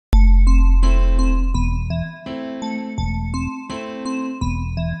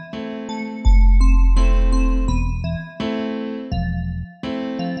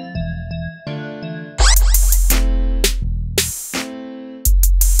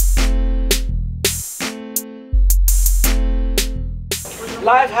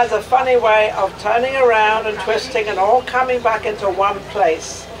life has a funny way of turning around and twisting and all coming back into one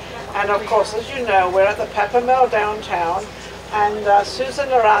place. And of course, as you know, we're at the Peppermill downtown, and Susan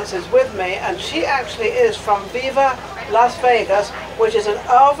Lawrence is with me, and she actually is from Viva Las Vegas, which is an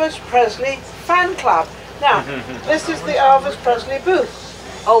Elvis Presley fan club. Now, this is the Elvis Presley booth.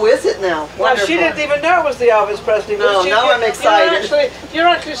 Oh, is it now? Well, she didn't even know it was the Elvis Presley booth. No, now I'm excited. You're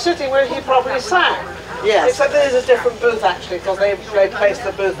actually sitting where he probably sang. Yes. Except this is a different booth actually, because they replaced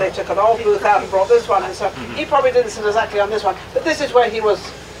the booth. They took an old booth out and brought this one, and so he probably didn't sit exactly on this one. But this is where he was.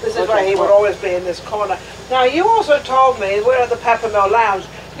 This is where he would always be, in this corner. Now, you also told me, we're at the Peppermill Lounge,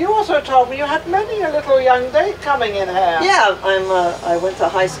 you also told me you had many a little young date coming in here. Yeah, I went to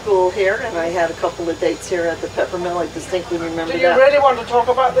high school here, and I had a couple of dates here at the Peppermill. I distinctly remember that. Do you really want to talk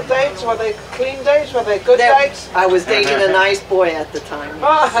about the dates? Were they clean dates? Were they good dates? I was dating a nice boy at the time.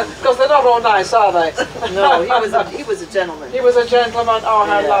 Because they're not all nice, are they? No, he was a gentleman. He was a gentleman. Oh,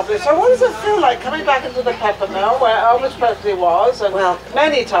 how lovely. So what does it feel like coming back into the Peppermill, where Elvis Presley was, and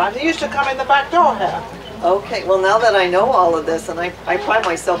many times he used to come in the back door here? Okay, well, now that I know all of this, and I pride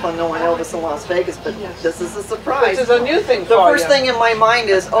myself on knowing Elvis in Las Vegas, but this is a surprise. This is a new thing for you. The first thing in my mind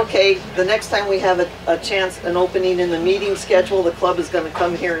is, okay, the next time we have a chance, an opening in the meeting schedule, the club is going to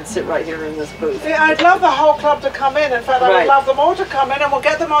come here and sit right here in this booth. Yeah, I'd love the whole club to come in. In fact, I would love them all to come in, and we'll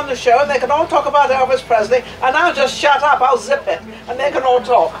get them on the show, and they can all talk about Elvis Presley, and I'll just shut up, I'll zip it, and they can all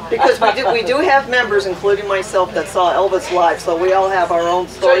talk. Because we do have members, including myself, that saw Elvis live, so we all have our own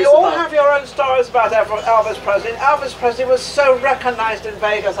stories. So you all have your own stories about Elvis Presley. Elvis Presley was so recognized in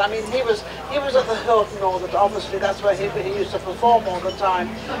Vegas. I mean, he was at the Hilton all the time. Obviously, that's where he used to perform all the time.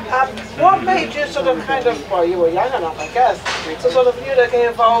 What made you sort of kind of, well, you were young enough, I guess, to sort of get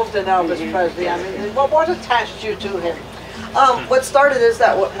involved in Elvis Presley? I mean, what attached you to him? What started is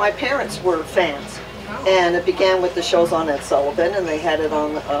that my parents were fans. And it began with the shows on Ed Sullivan, and they had it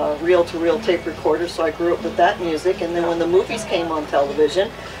on reel-to-reel tape recorder, so I grew up with that music. And then when the movies came on television,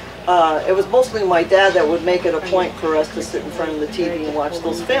 it was mostly my dad that would make it a point for us to sit in front of the TV and watch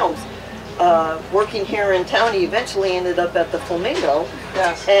those films. Working here in town, he eventually ended up at the Flamingo,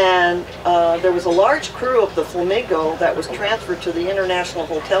 and there was a large crew of the Flamingo that was transferred to the International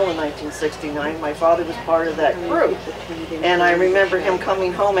Hotel in 1969. My father was part of that crew, and I remember him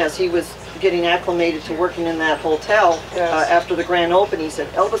coming home as he was getting acclimated to working in that hotel after the grand opening. He said,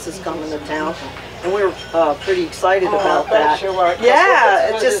 Elvis is coming to town, and we were pretty excited about that.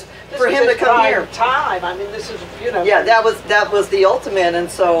 Yeah, just for him to come here. Time. I mean, this is, you know. Yeah, that was the ultimate,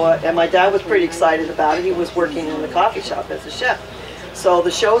 and so and my dad was pretty excited about it. He was working in the coffee shop as a chef, so the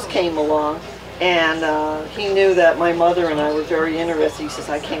shows came along, and he knew that my mother and I were very interested. He says,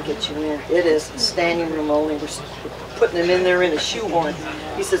 "I can't get you in. It is standing room only. We're putting him in there in a shoehorn."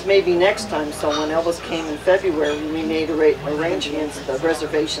 He says, "Maybe next time." So when Elvis came in February, we made arrangements, the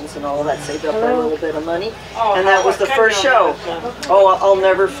reservations and all of that, saved up our little bit of money, and that was the first show. Oh, I'll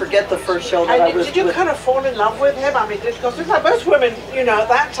never forget the first show that I was with. Did you kind of fall in love with him? I mean, because like most women, you know, at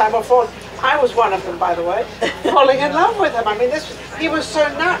that time were falling. I was one of them, by the way, falling in love with him. I mean, he was so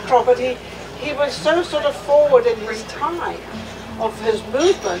natural, but he was so sort of forward in his time of his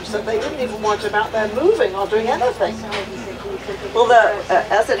movements that they didn't even want him out there moving or doing anything. Well,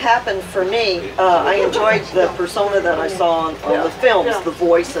 as it happened for me, I enjoyed the persona that I saw on the films, the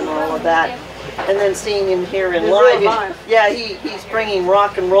voice and all of that. And then seeing him here in live, yeah, he's bringing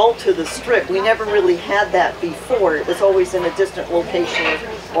rock and roll to the Strip. We never really had that before. It was always in a distant location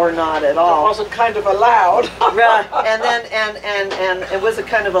or not at all. It wasn't kind of allowed. Right, and then and it was a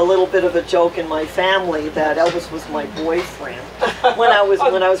kind of a little bit of a joke in my family that Elvis was my boyfriend when I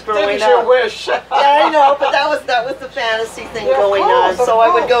was growing Didn't up. you wish? Yeah, I know, but that was the fantasy thing going on. So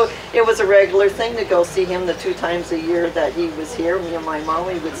I would go. It was a regular thing to go see him the 2 times a year that he was here. Me and my mom,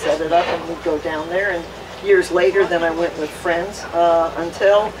 we would set it up and we'd go down there. And years later, then I went with friends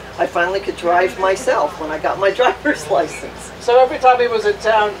until I finally could drive myself when I got my driver's license. So every time he was in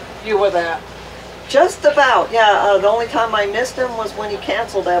town, you were there? Just about, yeah. The only time I missed him was when he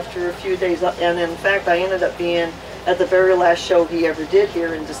canceled after a few days. And in fact, I ended up being at the very last show he ever did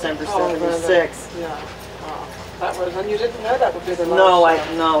here in December '76. Yeah. Wow. That was, and you didn't know that would be the last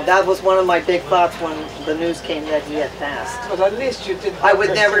show. No. That was one of my big thoughts when the news came that he had passed. But at least you did. I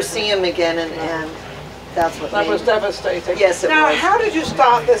would never see him again, and that's what that was devastating. Yes, it was. Now, how did you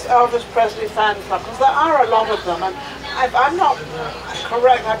start this Elvis Presley fan club? Because there are a lot of them, and I'm not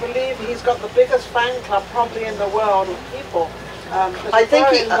correct. I believe he's got the biggest fan club probably in the world of people. I think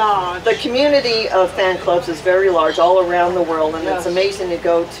the community of fan clubs is very large all around the world, and it's amazing to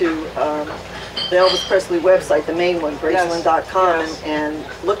go to the Elvis Presley website, the main one, Graceland.com, and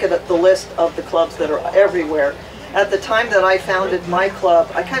look at the list of the clubs that are everywhere. at the time that I founded my club,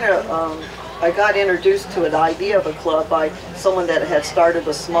 I kind of I got introduced to an idea of a club by someone that had started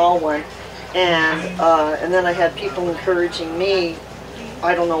a small one, and then I had people encouraging me.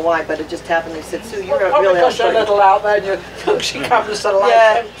 I don't know why, but it just happened. They said, "Sue, you're really because you're a little out there, and she comes to like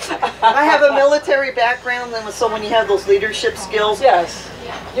yeah. him." I have a military background, and so when you have those leadership skills, yes,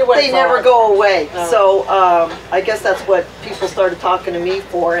 they never go away. No. So I guess that's what people started talking to me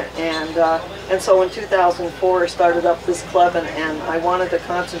for, and so in 2004 I started up this club, and I wanted to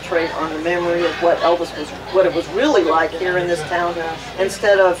concentrate on the memory of what Elvis was, what it was really like here in this town,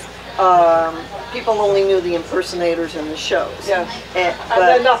 instead of people only knew the impersonators in the shows. Yeah, and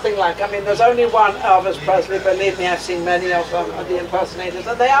they're nothing like. I mean, there's only one Elvis Presley. Believe me, I've seen many of them, the impersonators,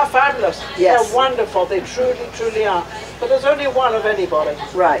 and they are fabulous. Yes. They're wonderful. They truly, truly are. But there's only one of anybody.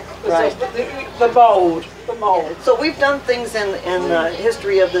 Right, right. The mold, the mold. So we've done things in the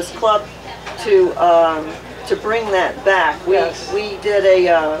history of this club to bring that back. We did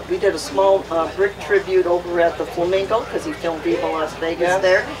a small brick tribute over at the Flamingo, because he filmed Viva Las Vegas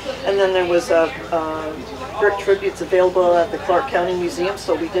there, and then there was brick tributes available at the Clark County Museum,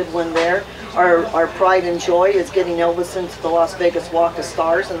 so we did one there. Our pride and joy is getting Elvis into the Las Vegas Walk of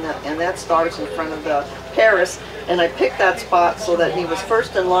Stars, and that star's in front of the Paris. And I picked that spot so that he was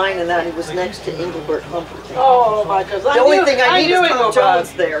first in line, and that he was next to Engelbert Humperdinck. Oh my goodness! The only thing I need is Tom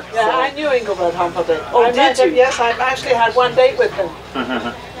Jones there. Yeah, so. I knew Engelbert Humperdinck. Oh, did you? Yes, I've actually had one date with him.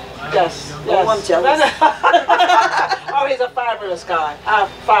 Yes, yes. Oh, I'm jealous. Oh, he's a fabulous guy. A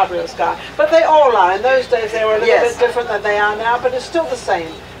fabulous guy. But they all are. In those days, they were a little bit different than they are now, but it's still the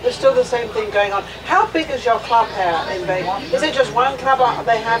same. There's still the same thing going on. How big is your club here in Vegas? Is it just one club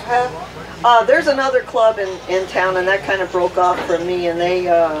they have here? There's another club in town, and that kind of broke off from me, and they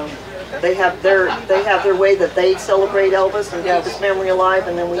have their way that they celebrate Elvis and keep his memory alive,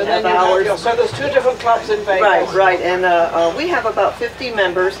 and then we have ours. So there's two different clubs in Vegas. Right, right, and we have about 50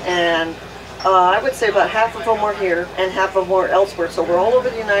 members, and I would say about half of them are here and half of them are elsewhere. So we're all over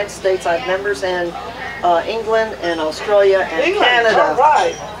the United States. I have members in England and Australia and Canada. Oh,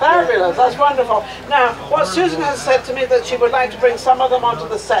 right, fabulous, that's wonderful. Now, what Susan has said to me that she would like to bring some of them onto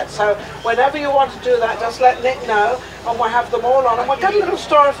the set. So whenever you want to do that, just let Nick know, and we'll have them all on. And we'll get a little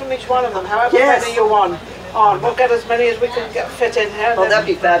story from each one of them, however many you want on. We'll get as many as we can fit in here. Oh, that'd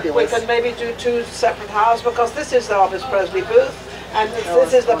be fabulous. We can maybe do 2 separate hours, because this is the Elvis Presley booth. And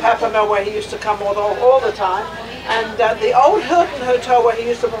this is the Peppermill where he used to come all the time. And the old Hilton Hotel where he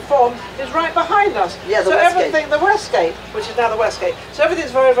used to perform is right behind us. Yeah, the so Westgate. everything, the Westgate, which is now the Westgate. So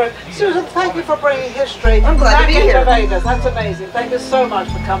everything's very, very... Susan, thank you for bringing history I'm glad back to be into here. Vegas. That's amazing. Thank you so much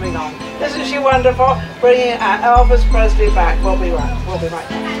for coming on. Isn't she wonderful? Bringing Elvis Presley back. We'll be right. We'll be right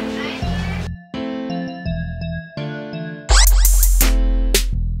back.